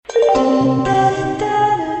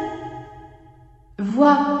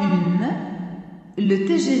Le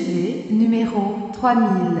TGV numéro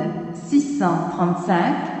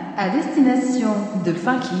 3635 à destination de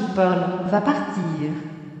Funky Pearl va partir.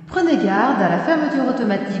 Prenez garde à la fermeture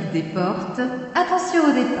automatique des portes. Attention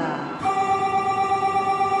au départ.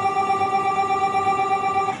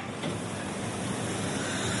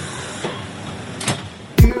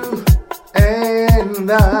 You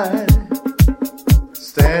and I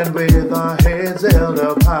stand with our heads held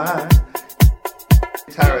up high.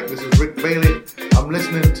 Tarek, this is Rick Bailey. I'm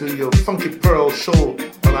listening to your Funky Pearl show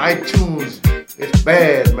on iTunes. It's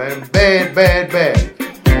bad, man. Bad, bad, bad.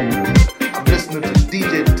 I'm listening to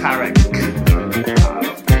DJ Tarek.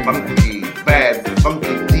 Funky, bad,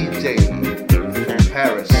 funky DJ from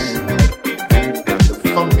Paris. The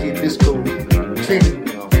funky disco king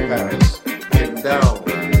of Paris. Getting down,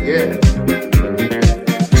 yeah.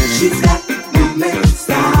 She's got movement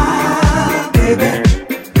style, baby.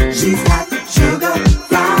 She's got sugar,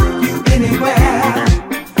 fly you anywhere.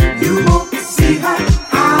 You won't see her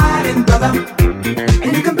hiding, brother.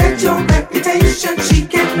 And you can bet your reputation she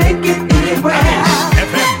can make it anywhere.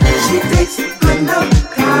 She takes good love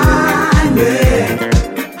kindly.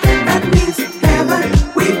 That means heaven,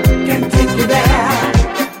 we can take you there.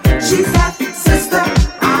 She's that sister,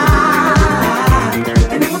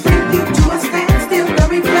 and it will bring you to a standstill, the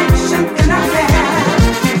reflection in her hair.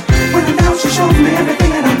 When now she shows me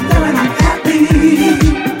everything and I'm there and I'm happy.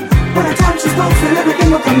 When the time she's close and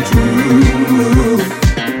everything will come true.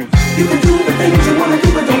 You can do the things you wanna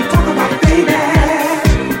do, but don't talk about it, baby.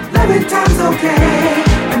 Loving time's okay,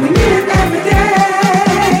 and we need it every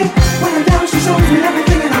day. When now she shows me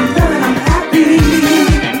everything and I'm there and I'm happy.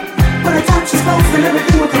 When the time she's close and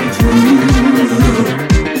everything will come true.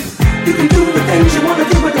 You can do the things you wanna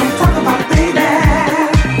do, but don't talk about it, baby.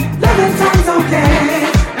 Loving time's okay,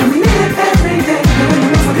 and we need it every day. When you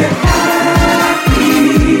also get happy.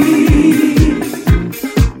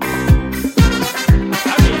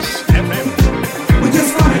 We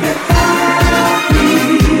just wanna get happy.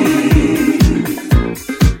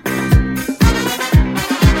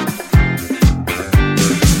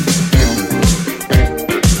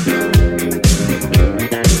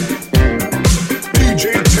 DJ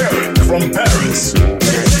Tarek from Paris.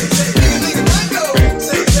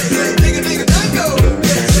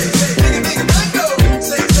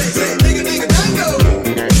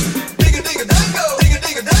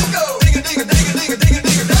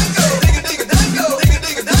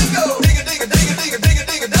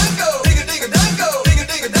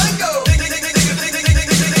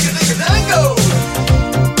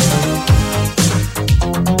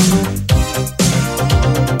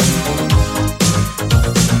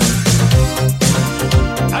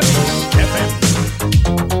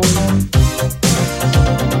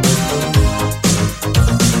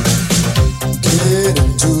 Get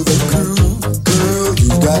into the groove, girl, you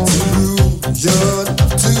got to prove you're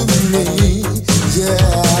to me,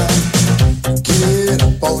 yeah. Get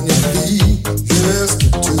up on your feet,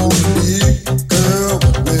 listen to me, girl,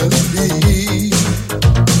 what will it be?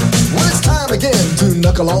 Well, it's time again to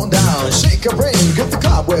knuckle on down, shake a brain, get the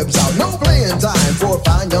cobwebs out, no playing time for a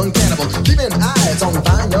fine young cannibal, keeping eyes on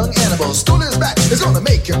fine young animals. School is back, it's gonna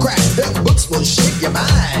make you crack, them books will shake your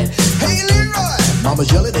mind. Hey Leroy,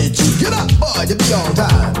 mama's yelling at you, get up boy, to be on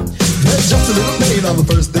time. There's just a little pain on the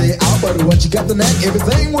first day out, but once you got the knack,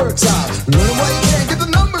 everything works out. Learn why you can't get the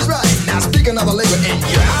numbers right. Now speak another language and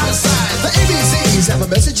you're out of sight. The ABCs have a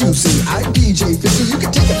message you see. I'm DJ 50, you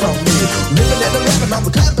can take it from me. Living and rapping on the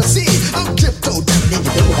campus, see. I'm tiptoe down, and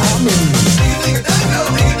you know what I mean.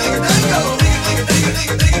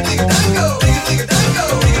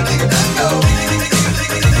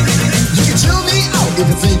 You can chill me out if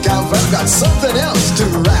you think I've got something else to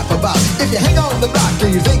rap about. If you hang on the block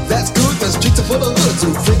and you think that's good, the streets are full of hoods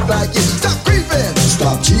who think like you. Stop creeping,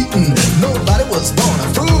 stop cheating. Nobody was born a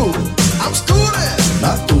fool. I'm schooling,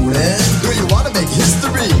 not fooling. Do you want to make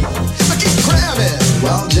history? I keep cramming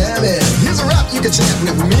while jamming. Here's a rap you can chant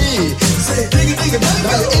with me. Say digga digga digga.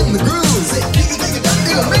 Now you're in the groove. Say digga digga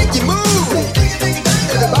digga. It'll make you move.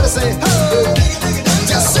 Everybody say ho.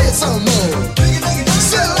 Just say it some more.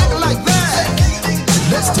 Say it like that.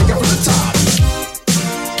 Let's take it from the top.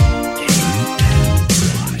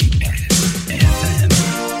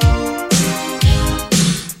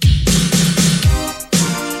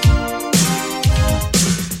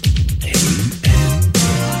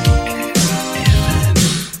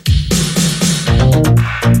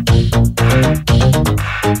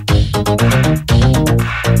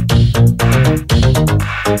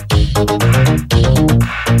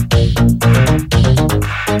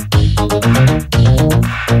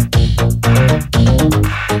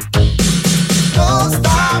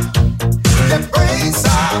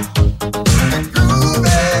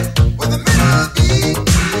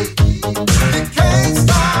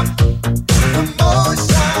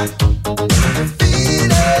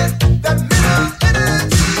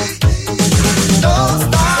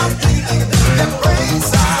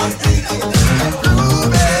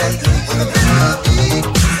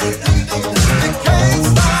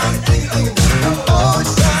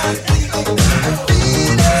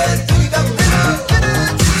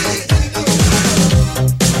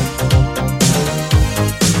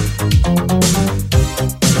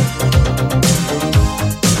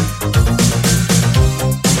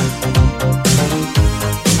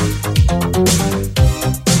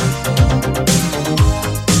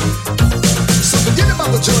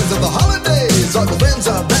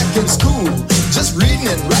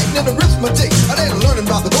 arithmetic. I didn't learn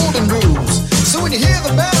about the golden rules. So when you hear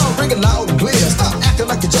the bell ringing loud and clear, stop acting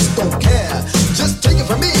like you just don't care. Just take it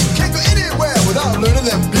from me, can't go anywhere without learning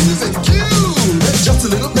them P's and Q's. It's just a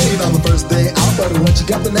little pain on the first day out, but once you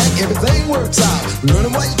got the knack, everything works out.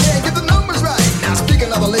 Learning what you can, get the numbers right. Now speak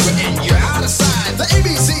another language and you're out of sight. The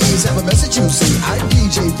ABCs have a message you see. I'm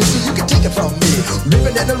DJ 50, you can take it from me.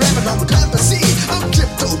 Ripping and a rapping on the clap and see. I'm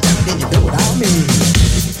tiptoe tapping and you know what I mean.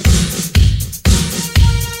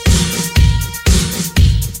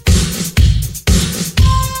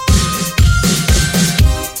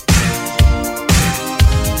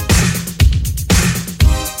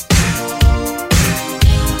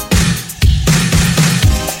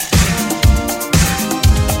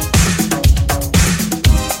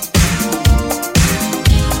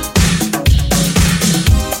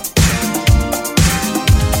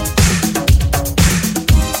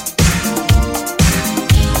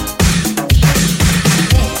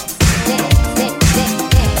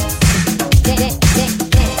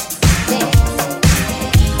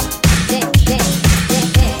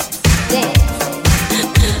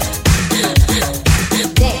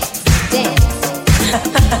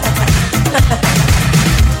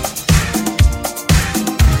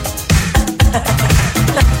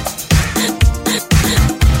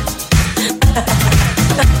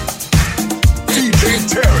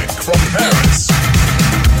 Tarek from Paris.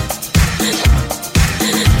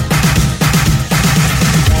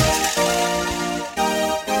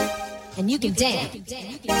 And you can dance.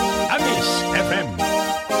 Amis FM.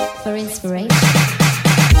 For inspiration.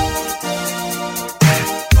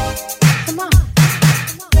 Come on.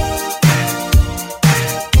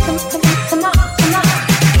 Come on.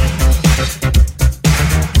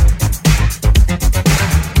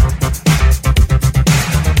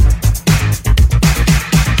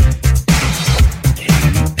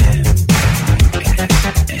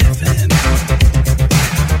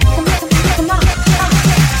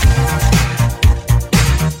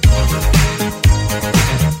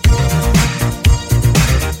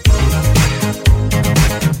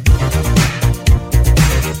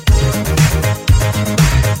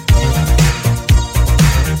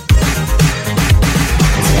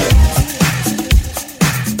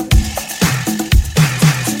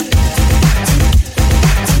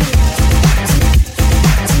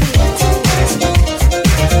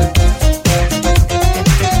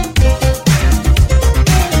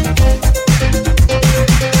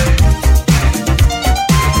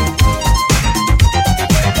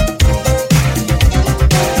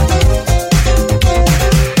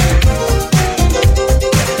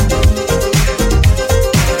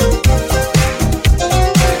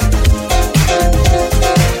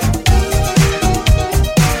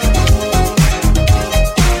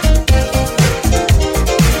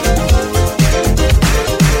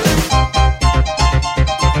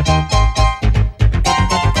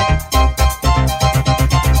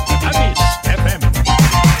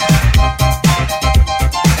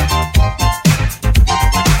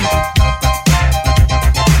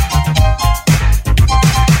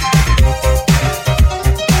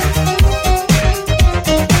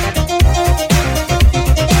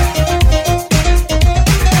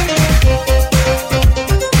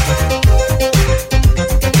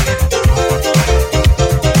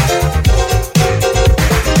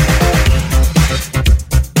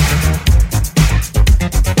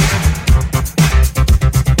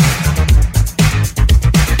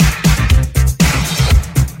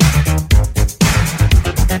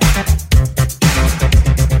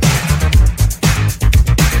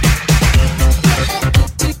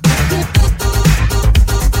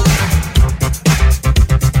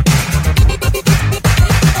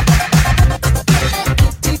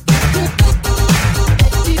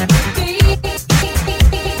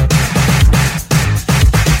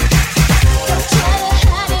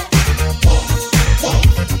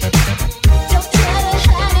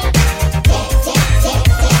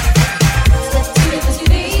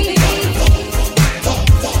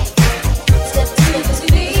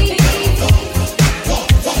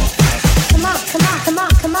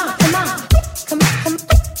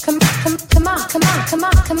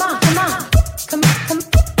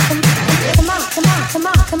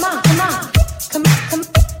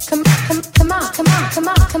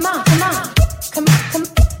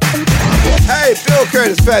 Hey, Bill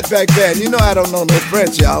Curtis, Fatback Band. You know I don't know no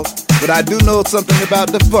French, y'all, but I do know something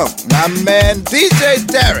about the funk. My man DJ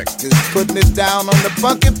Tarek is putting it down on the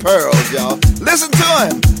funky pearls, y'all. Listen to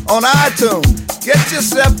him on iTunes. Get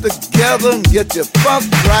yourself together and get your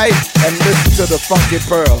funk right and listen to the funky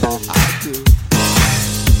pearls. I do.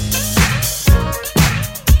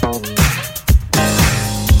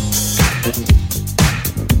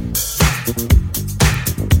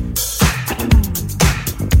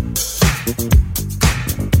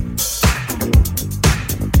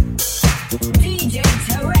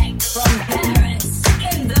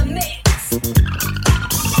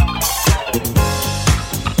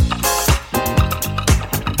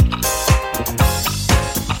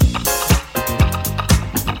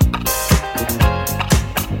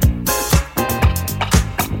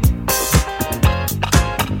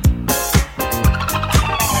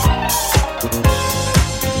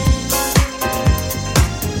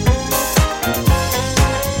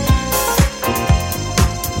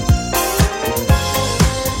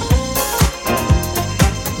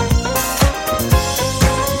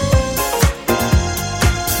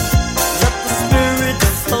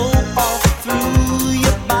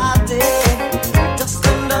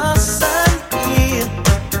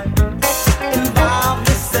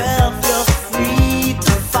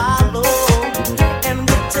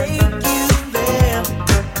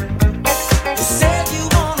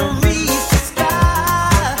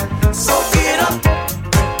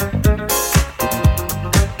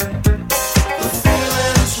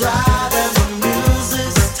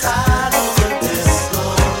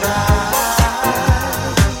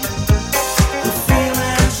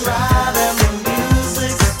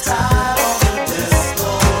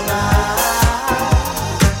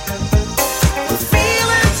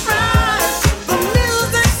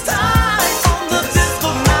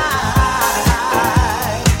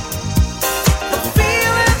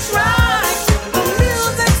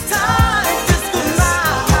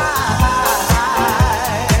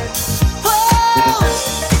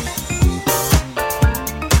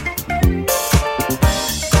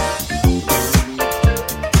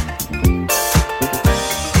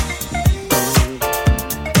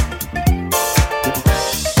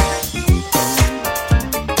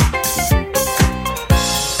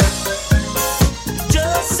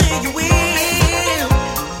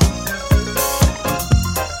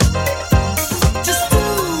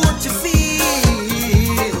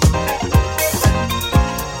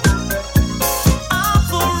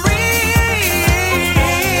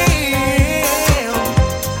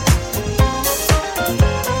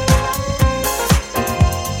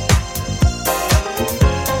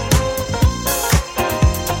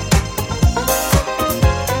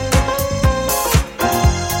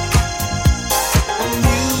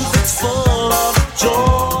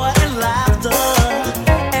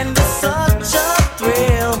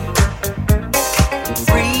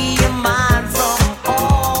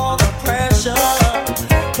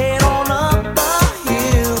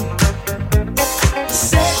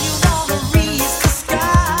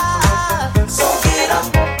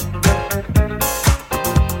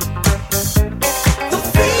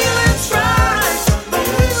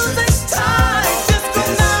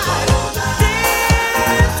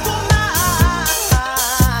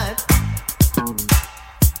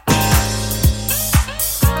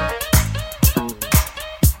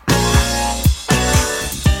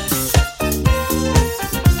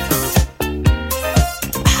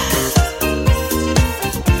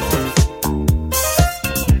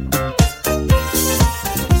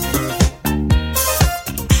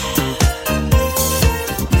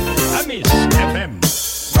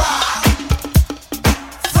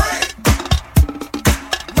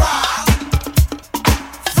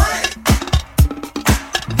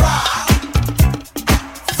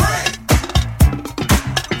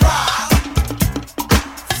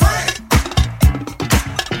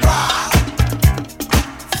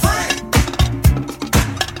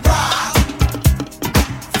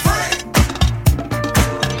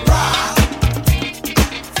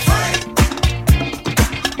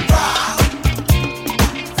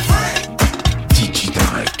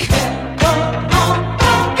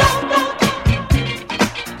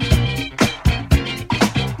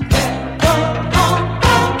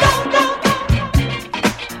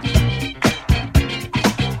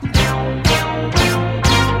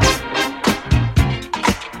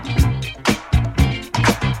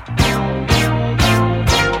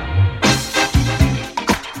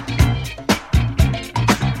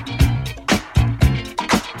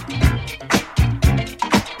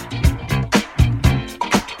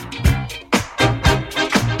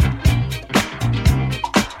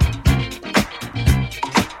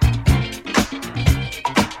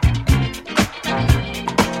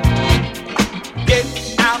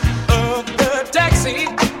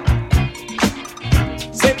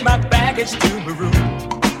 to my room.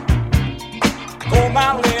 Call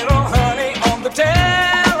my little honey on the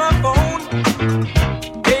telephone.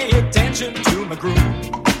 Pay attention to my groove.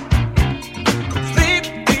 Sleep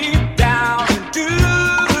deep down into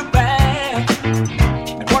the bag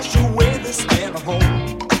and wash away the smell of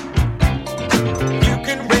home. You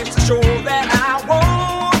can rest assured that I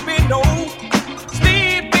won't be no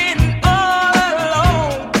sleeping all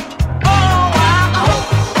alone. Oh, I hope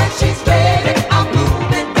that she's ready. I'm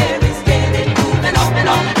moving very steady, moving on and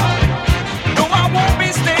on and on. No, I won't be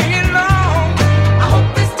staying long. I hope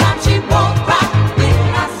this time she won't cry when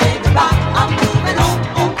I say goodbye. I'm moving on,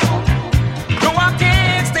 on, on. No, I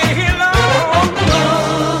can't stay here long.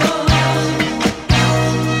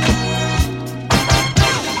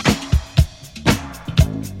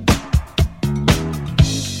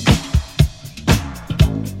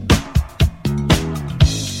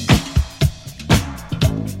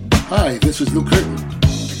 Hi, this is Luke Curtin.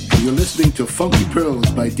 You're listening to Funky Pearls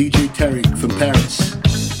by DJ Tarek from Paris.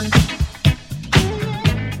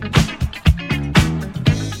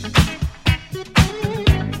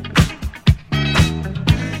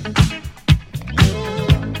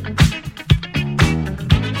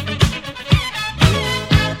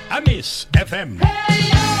 Amis FM.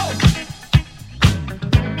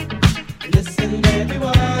 Listen,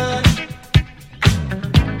 everyone.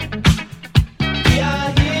 We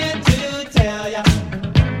are here to tell ya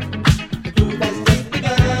the groove has just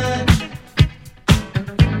begun.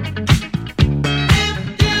 If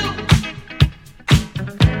you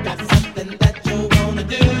got something that you wanna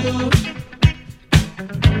do,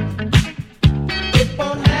 it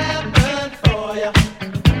won't happen for ya.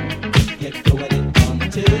 You're doing it on the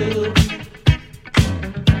two.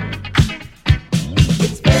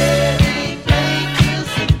 It's very plain to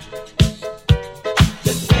see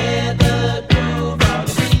just where the groove ought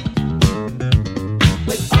to be.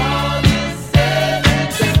 With all this said and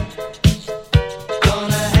done,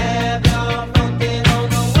 gonna have y'all funkin' on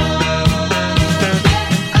the one.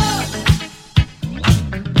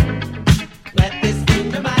 Let this in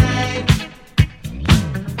your mind.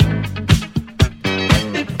 If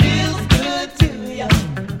it feels good to you,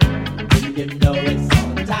 then you know it's on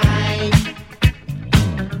time.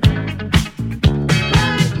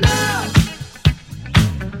 Right now,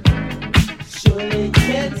 surely you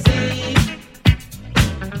can see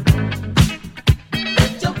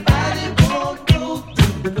that your body won't go to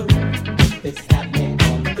the moon if it's happening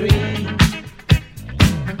on the three.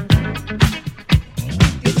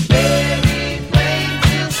 It's very plain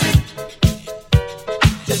to see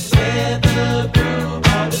just where the groove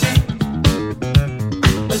ought to be.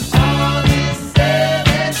 With all this said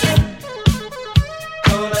and done,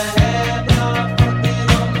 gonna have y'all funkin'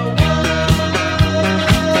 on the one.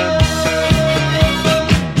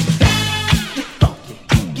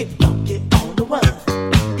 Get funky on the one.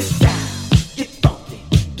 Get down, get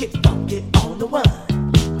funky on the one.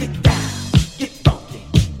 Get down,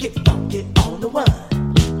 get funky on the one.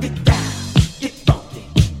 Get down,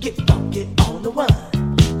 get funky on the one.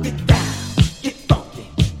 Get down,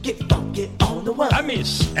 get funky on the one.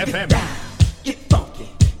 Amis FM. Get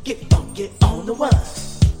funky on the one.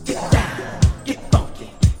 Get down, get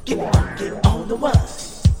funky on the one.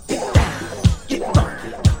 Get down, get funky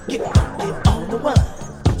on the one. Get down, get funky on the one.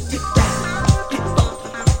 Get down,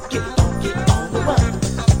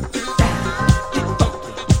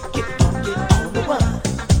 get funky on the one.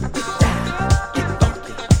 Get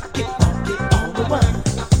down, get funky on the one.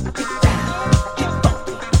 Get down,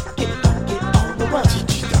 get funky on the one.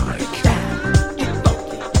 DJ Tarek. Get down,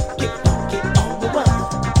 get funky on the one.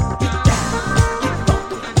 Get down, get funky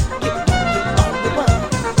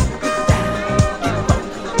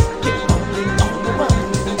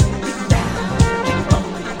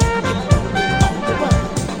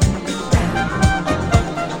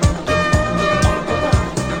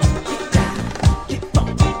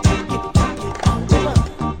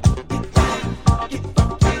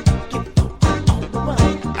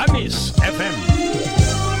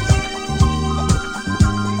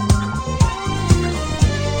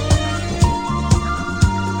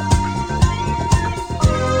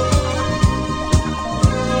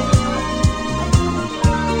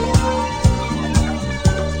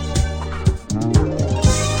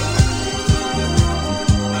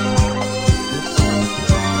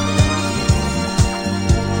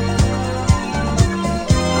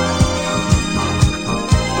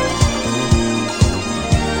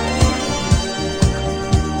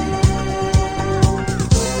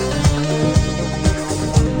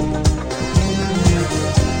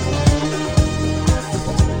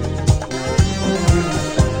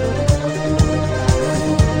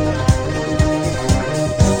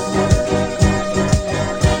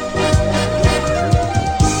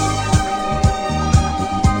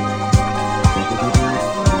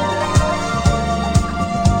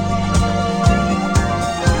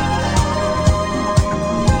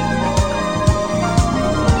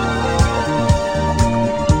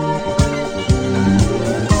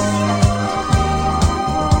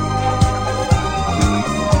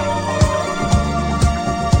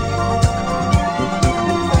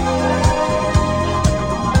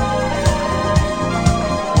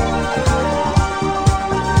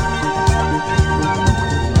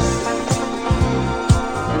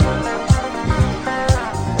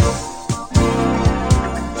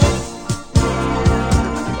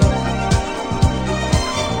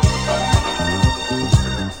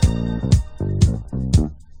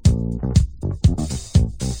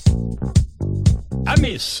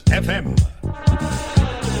Kiss FM.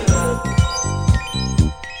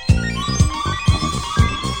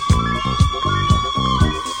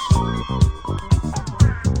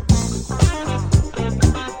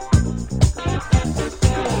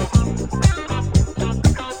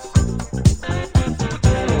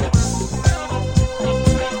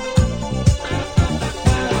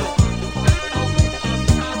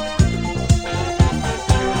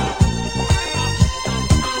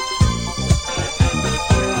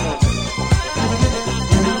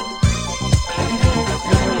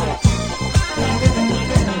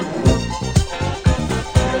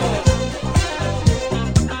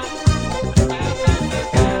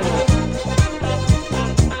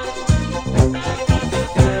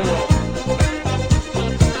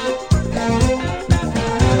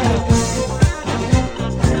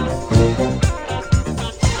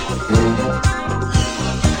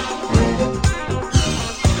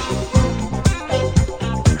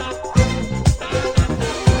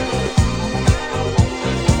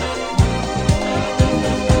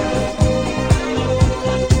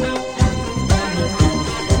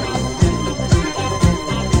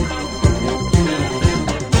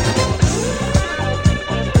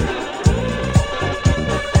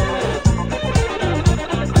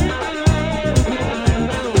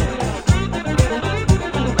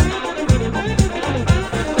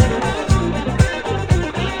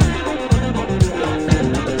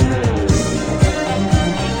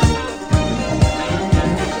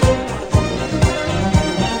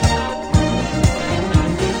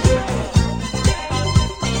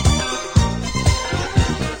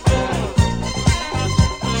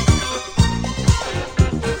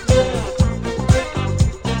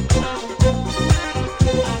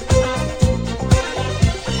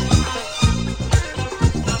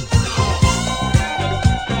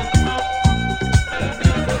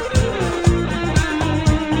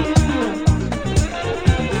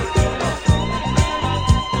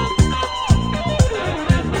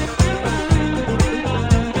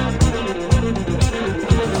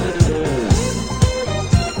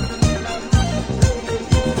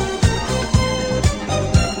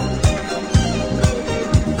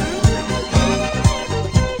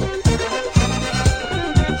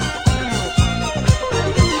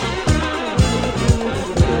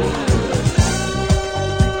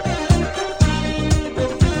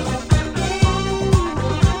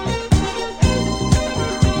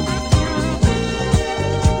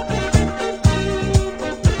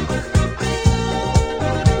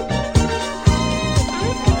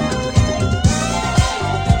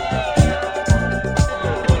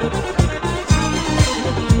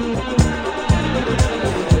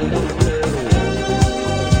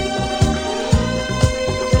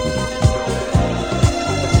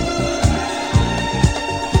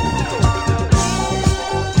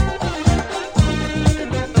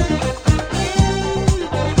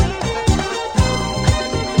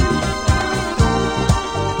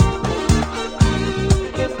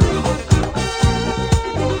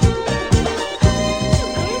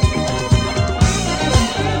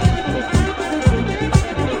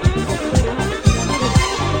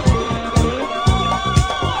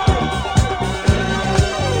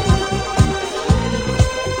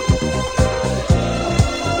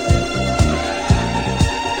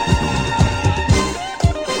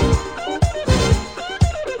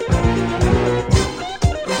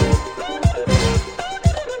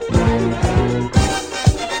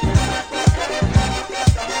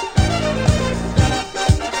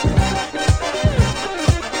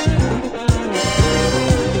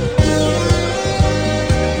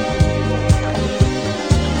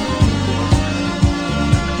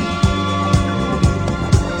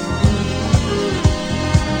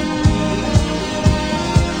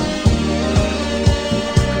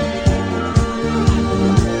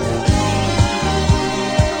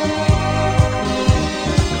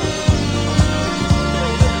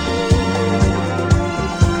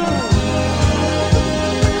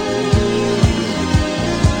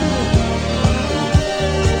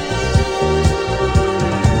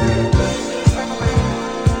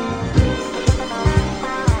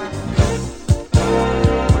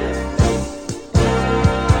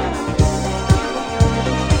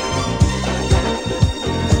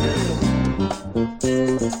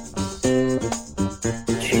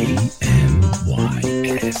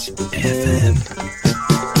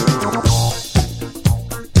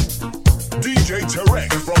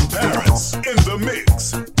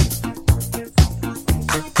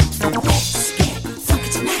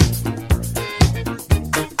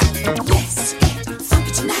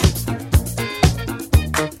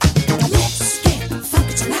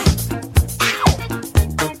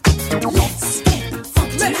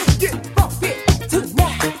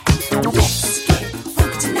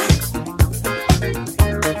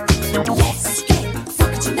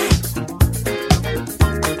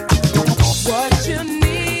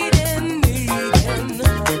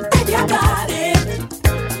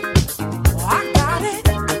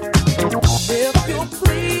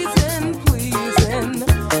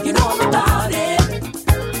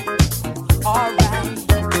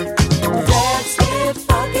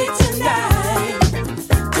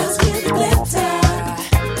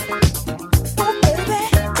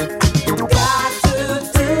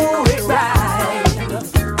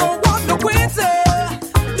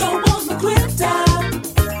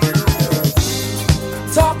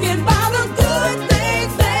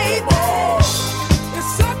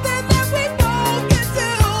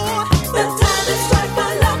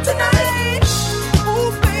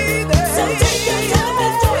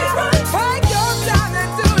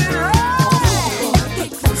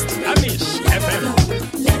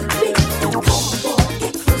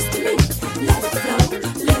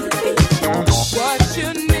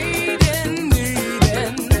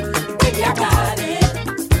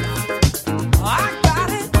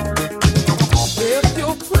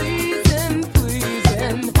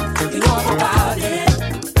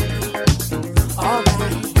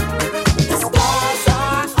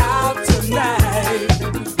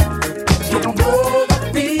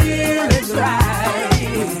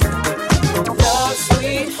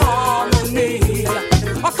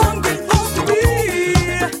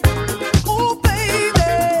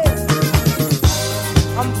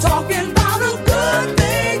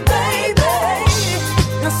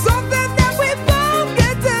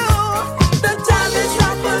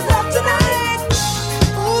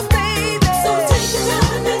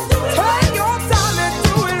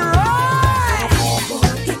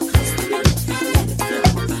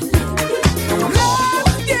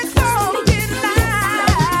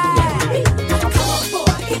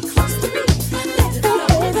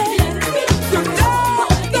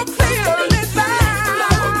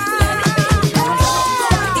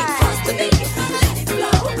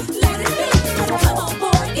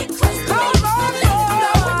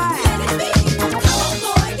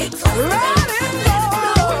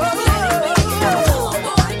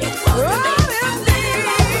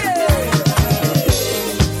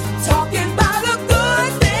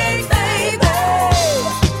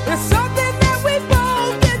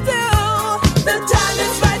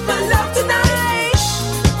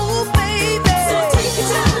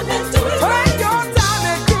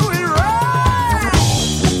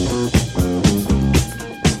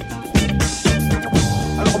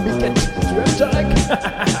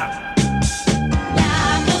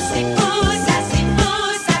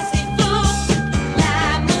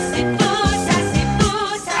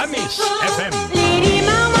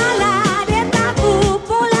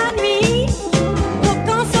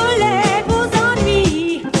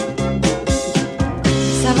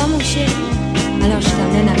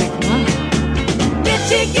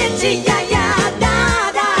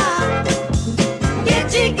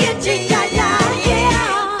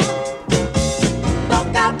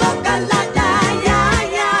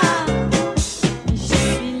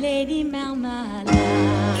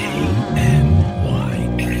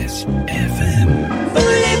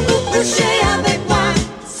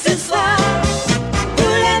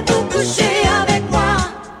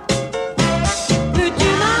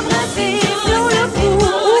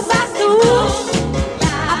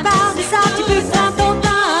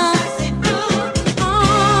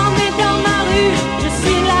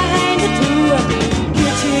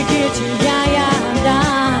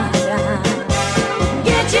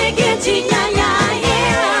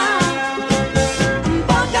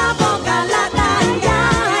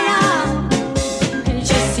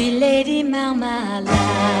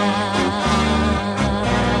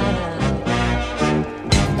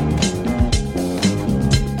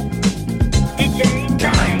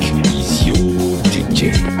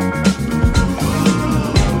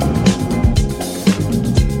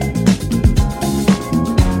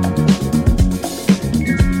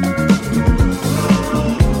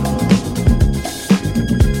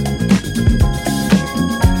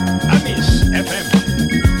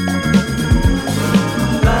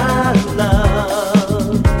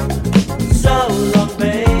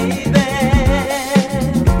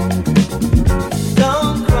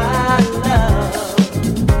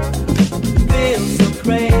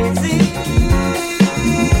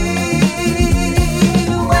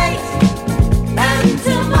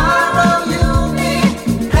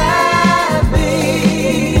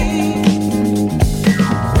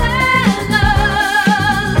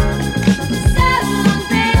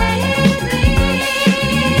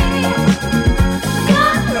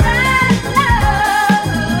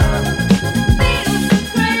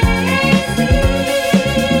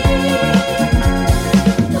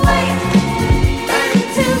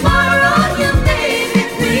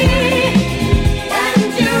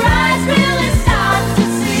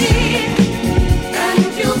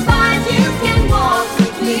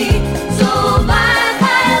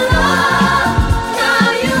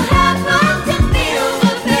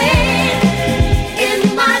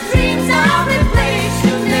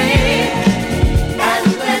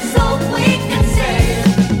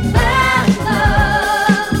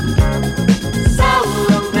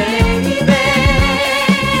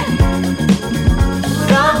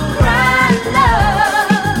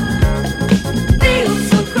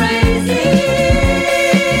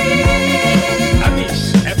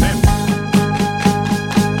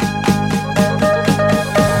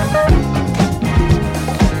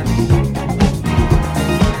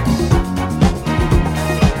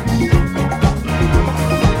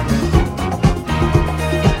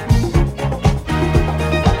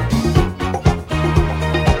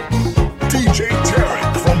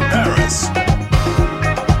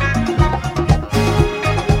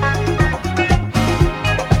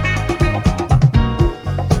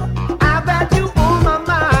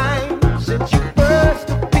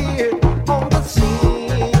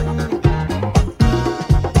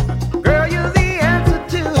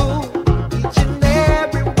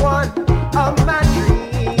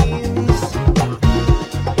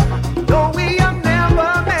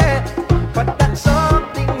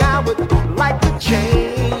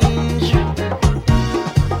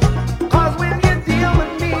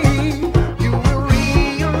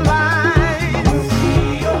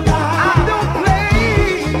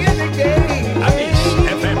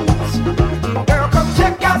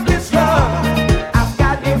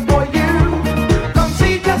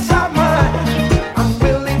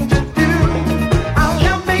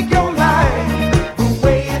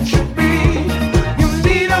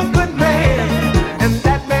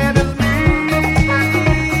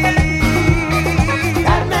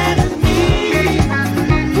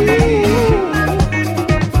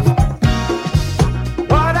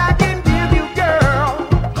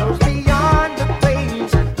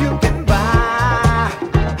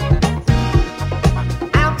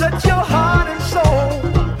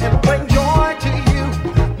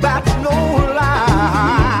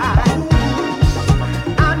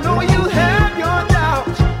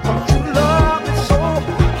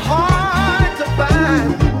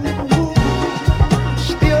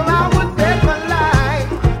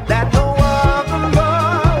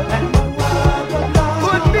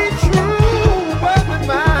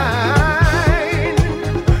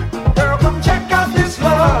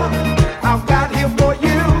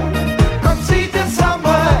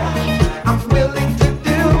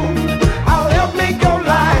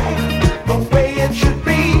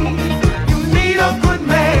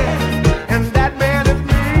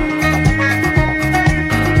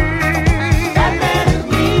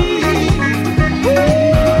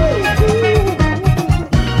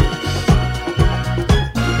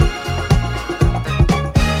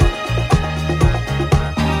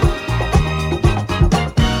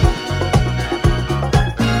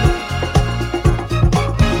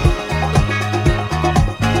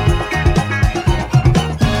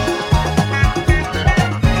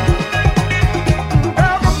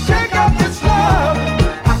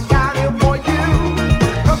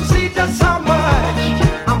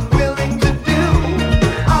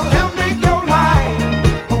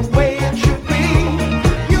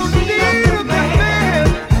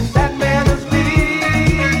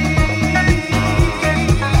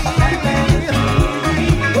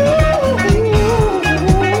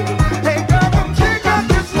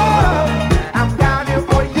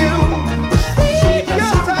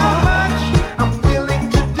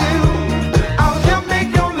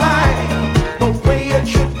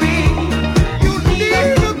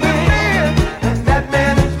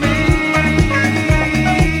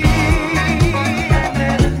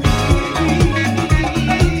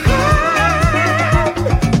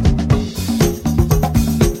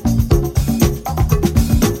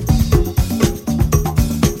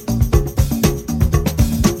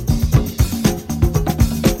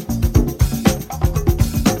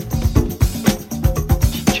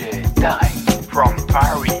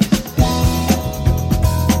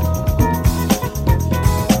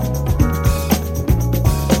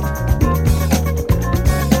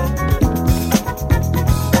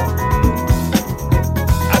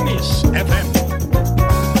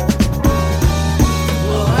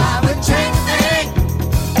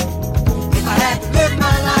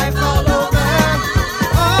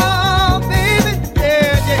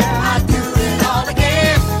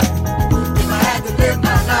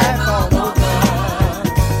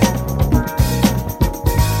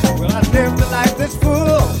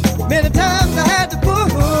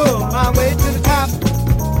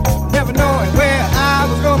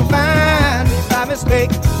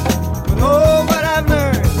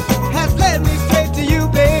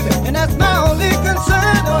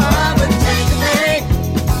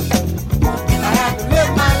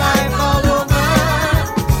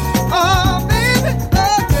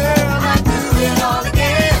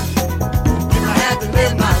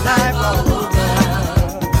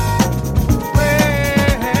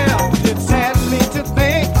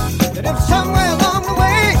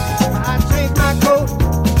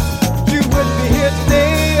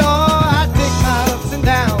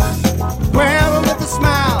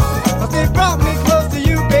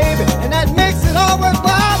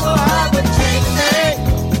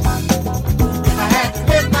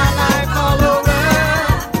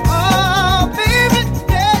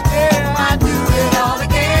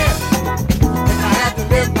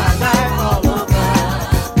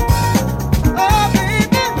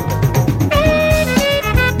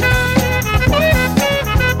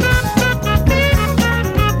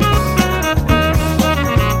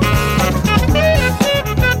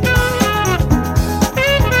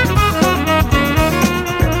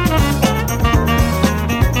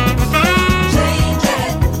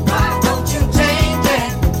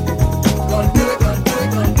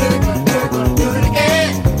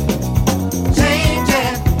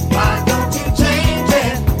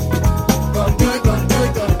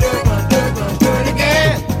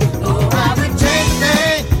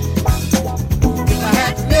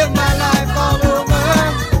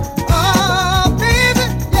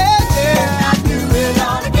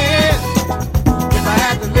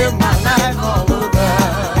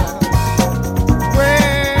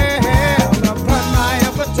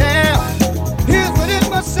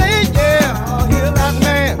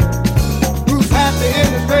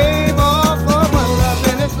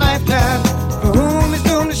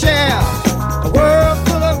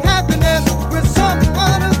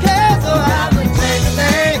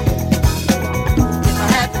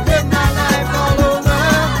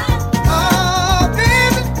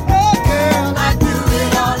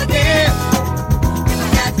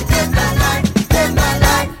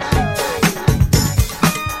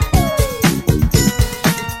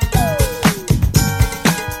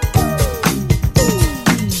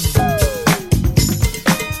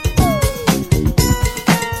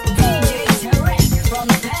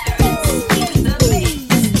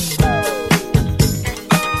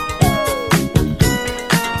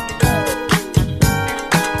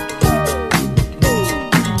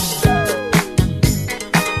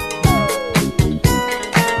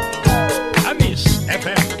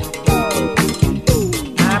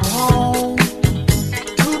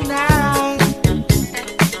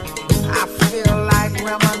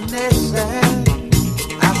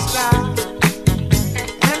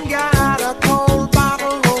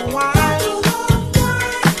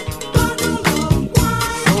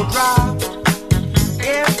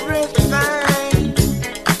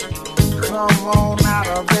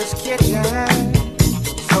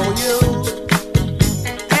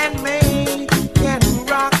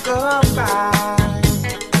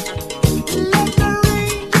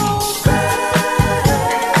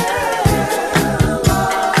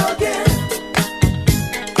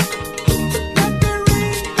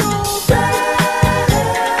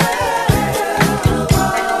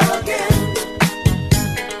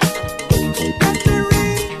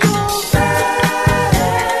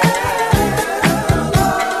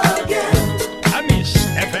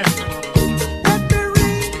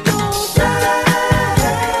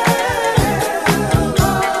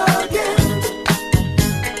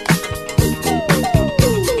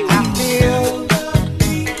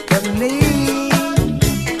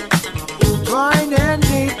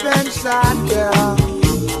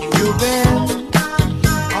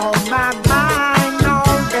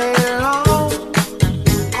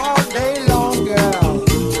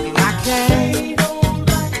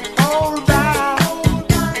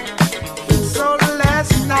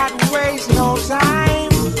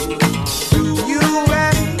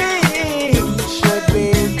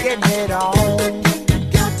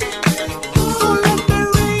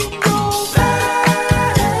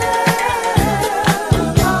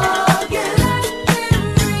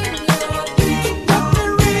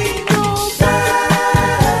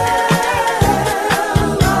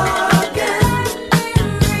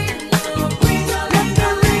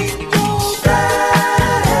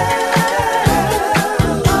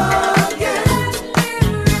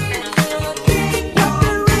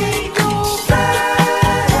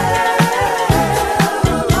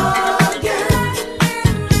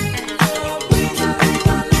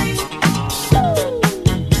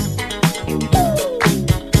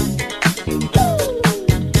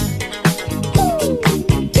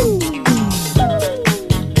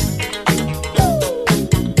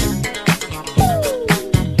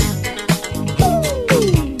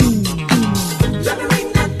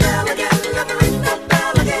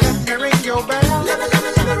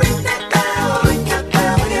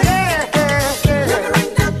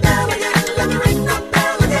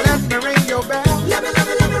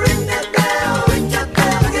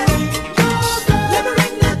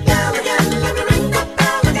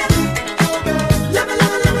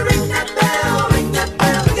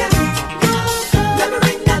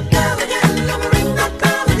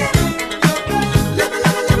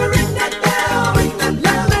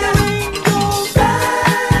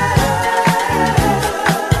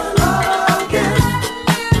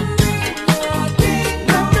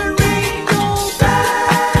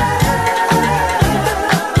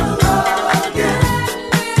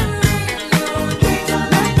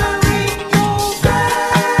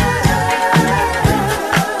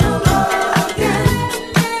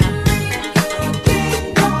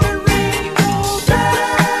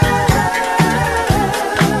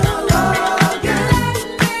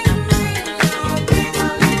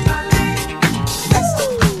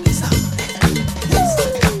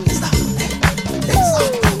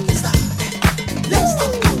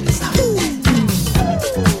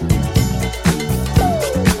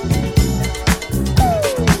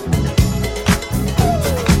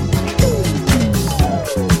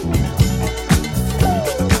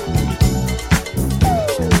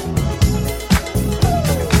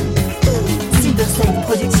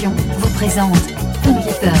 présente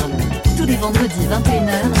Funky Pearl, tous les vendredis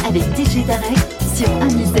 21h avec DJ Tarek sur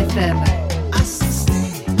Amis FM. I say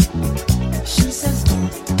stay, she says no.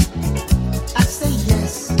 I say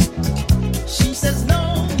yes, she says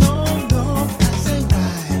no, no, no. I say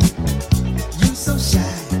why, you so shy,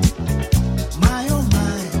 my oh my.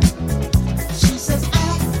 She says I.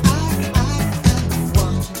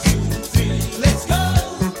 1, 2, 3, let's go.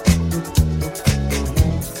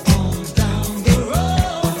 On down the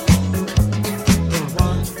road.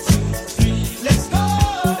 1, 2, 3, let's go.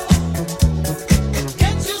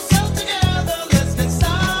 Get yourself together, let's get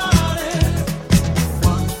started.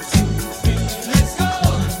 1, 2, 3, let's go.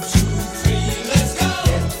 1, 2, 3, let's go.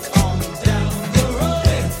 On down the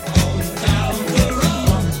road. On down the road.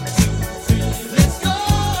 1, 2, 3, let's go.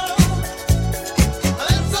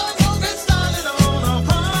 Let's all go get started on a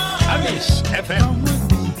party. Amis FM. Come with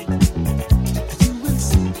me, you will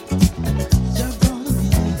see. You're gonna be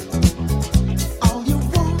all you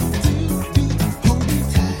want to be. Hold me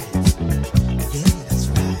tight, yeah, that's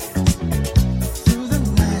right. Through the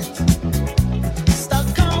night, start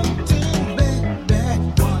counting, baby.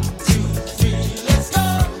 1, 2, 3, let's go.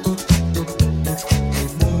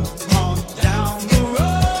 Move on down the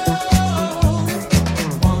road.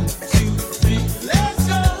 1, 2, 3, let's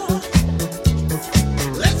go.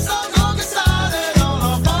 Let's all go get started on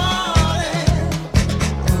a party.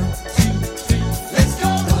 1, 2, 3, let's go.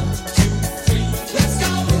 1, 2, 3, let's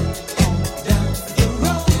go. On down the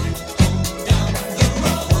road. On down the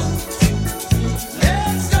road. 1, 2, 3,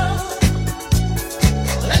 let's go.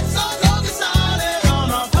 Let's all go get started on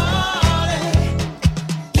a party.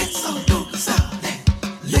 Let's all go get started.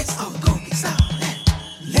 Let's all go get started.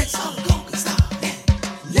 Let's all go get started.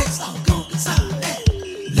 Let's all go get started.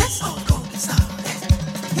 Let's all go get started.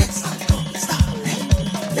 Let's all go get started.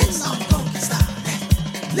 Let's all go get started.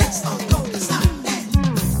 Let's all go get started.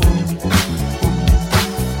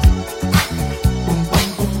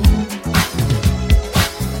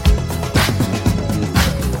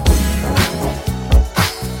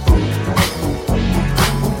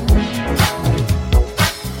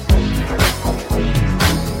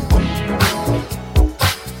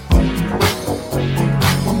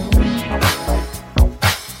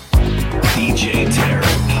 DJ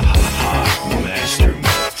Tarek, hot master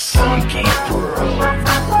mix, Funky Pearl.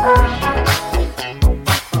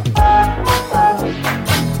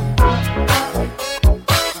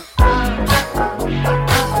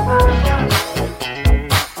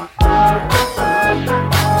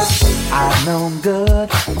 I've known good,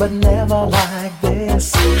 but never like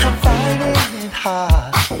this. I'm finding it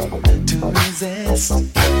hard to resist.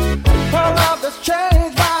 Her love has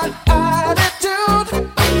changed my attitude.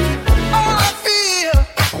 All I feel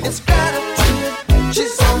is gratitude.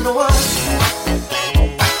 She's on the one.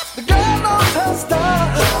 The girl knows her stuff.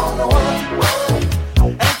 She's on the one.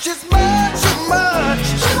 And she's much too much.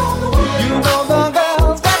 She's on the one. You know the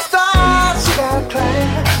girl's got stars. She got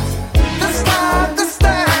class. This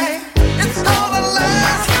thing, it's gonna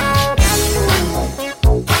last.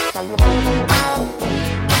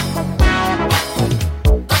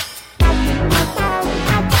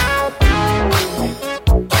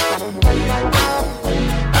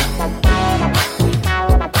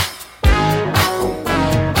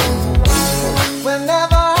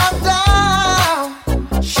 Whenever I'm down,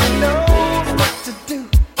 she knows what to do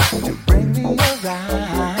to bring me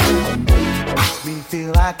around. Makes me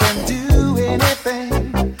feel I can do anything.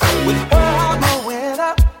 With her I'm a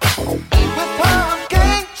winner. With her I'm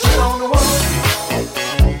king. She's on the one.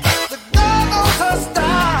 The girl knows her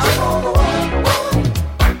style. She's on the one.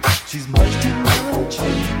 She's much too much.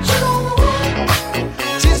 She's on the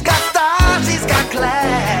one. She's got style. She's got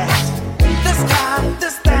class.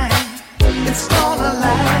 This thing, it's gonna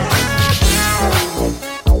last.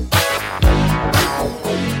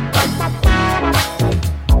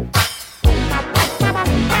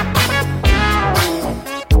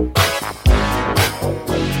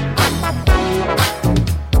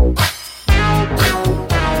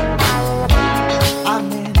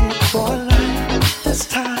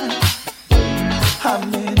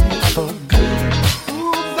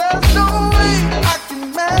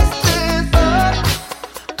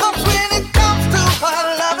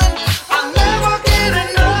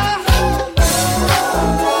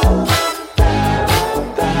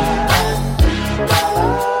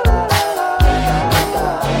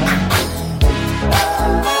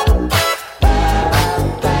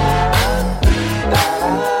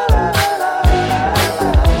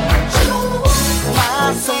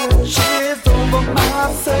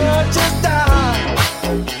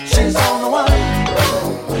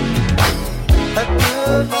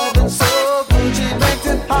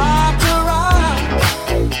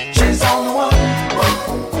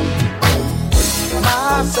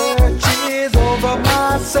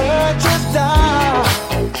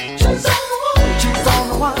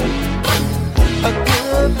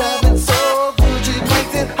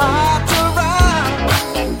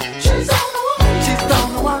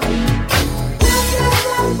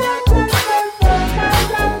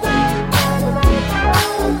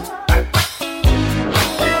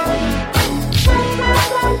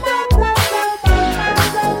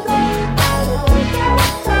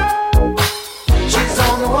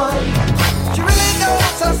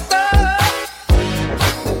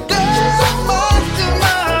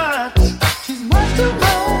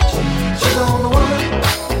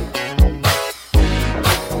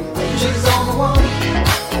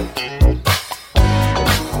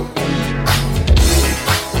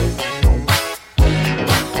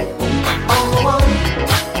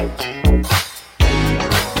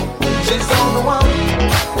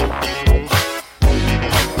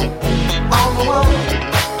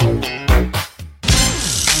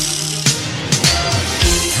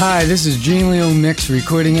 Hi, this is Gene Leo Mix,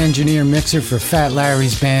 recording engineer mixer for Fat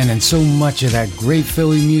Larry's band, and so much of that great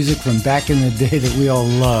Philly music from back in the day that we all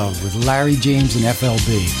love with Larry James and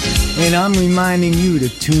FLB. And I'm reminding you to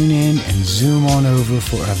tune in and zoom on over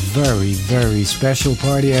for a very, very special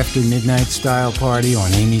party after midnight style party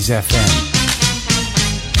on Amy's FM.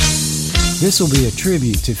 This will be a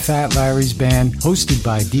tribute to Fat Larry's band, hosted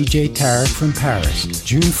by DJ Tarek from Paris,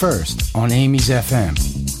 June 1st on Amy's FM.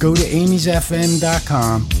 Go to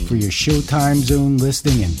amysfm.com for your Showtime Zone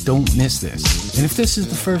listing and don't miss this. And if this is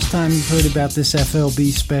the first time you've heard about this FLB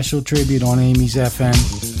special tribute on Amy's FM,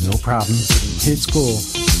 no problem. It's cool.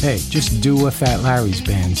 Hey, just do what Fat Larry's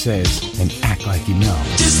band says and act like you know.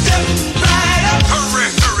 Just step right up. Hurry,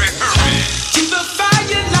 hurry, hurry. To the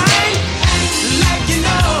fire line, like you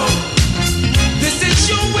know. This is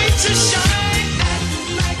your way to shine,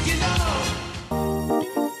 like you know.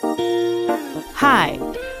 Hi,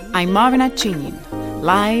 I'm Marvin Achinin,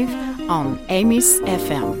 live on Amy's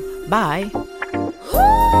FM. Bye.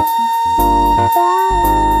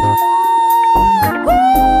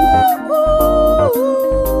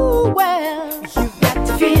 Well, you've got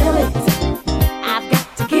to feel it. I've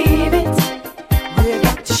got to give it. We've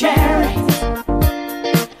got to share it.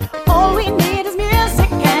 All we need is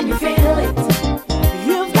music, and you feel it.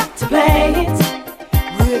 You've got to play it.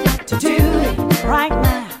 We've got to do it right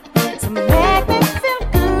now. So make me feel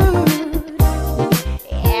good.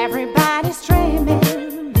 Everybody's dreaming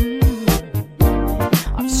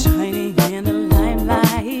of shining in the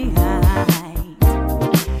limelight.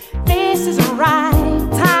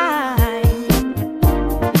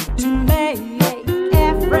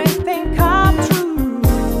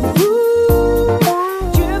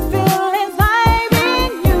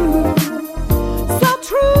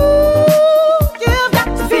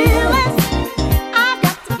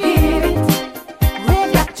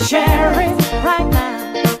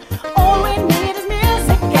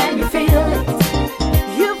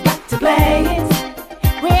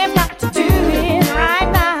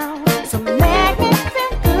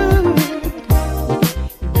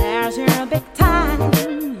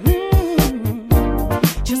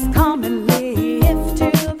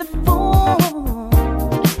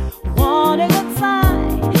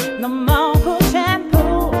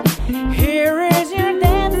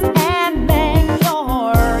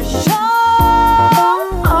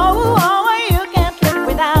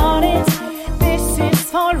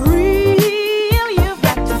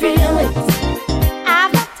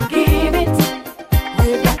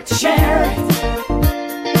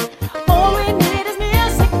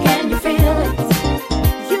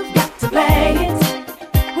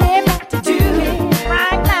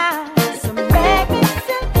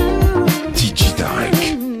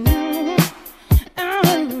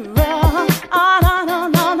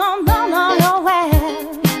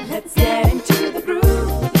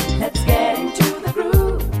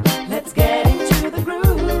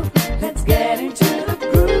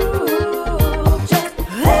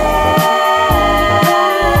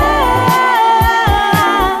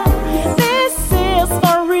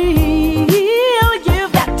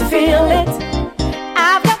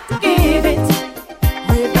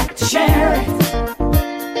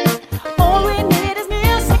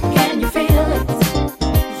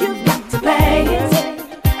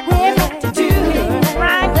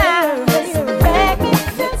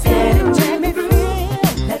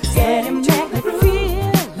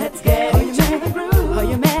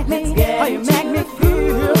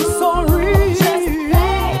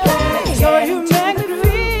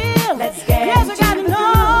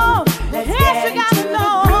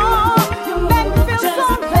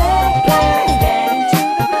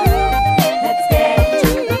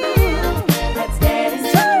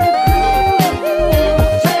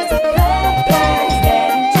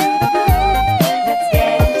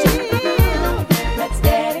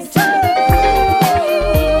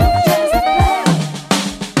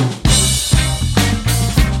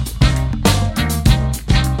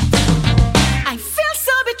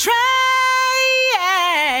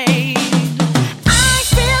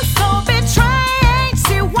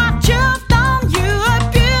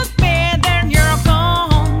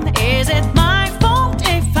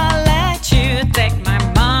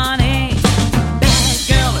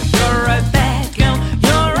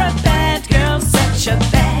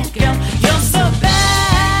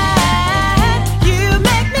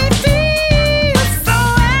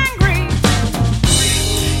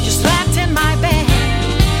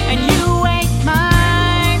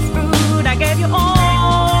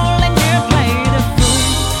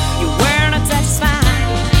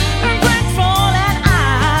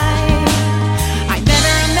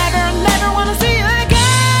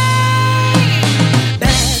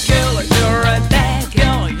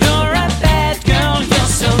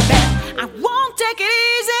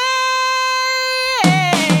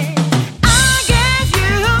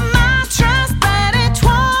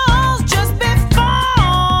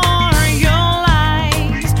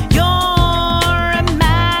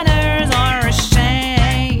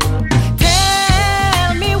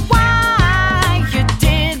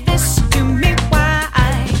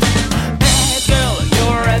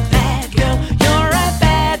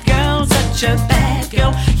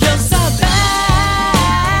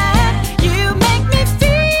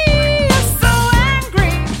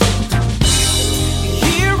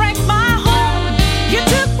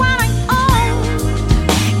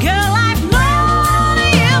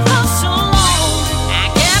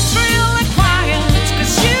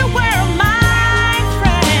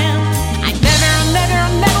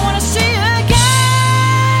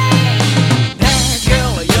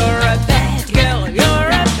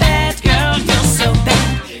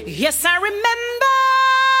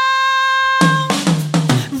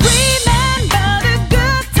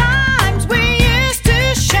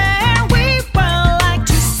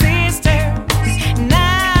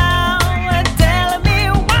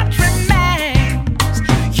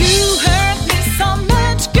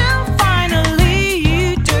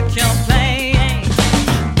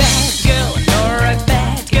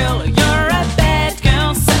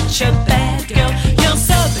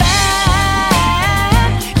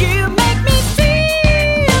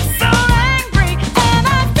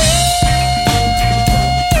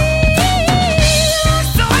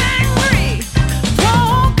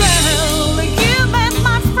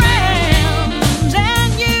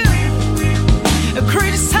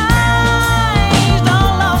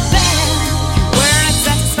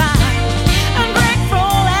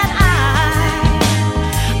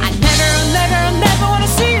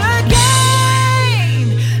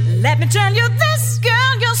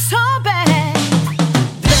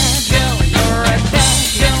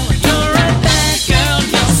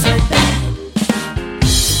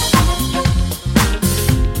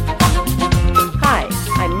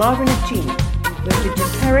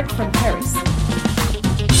 from Paris.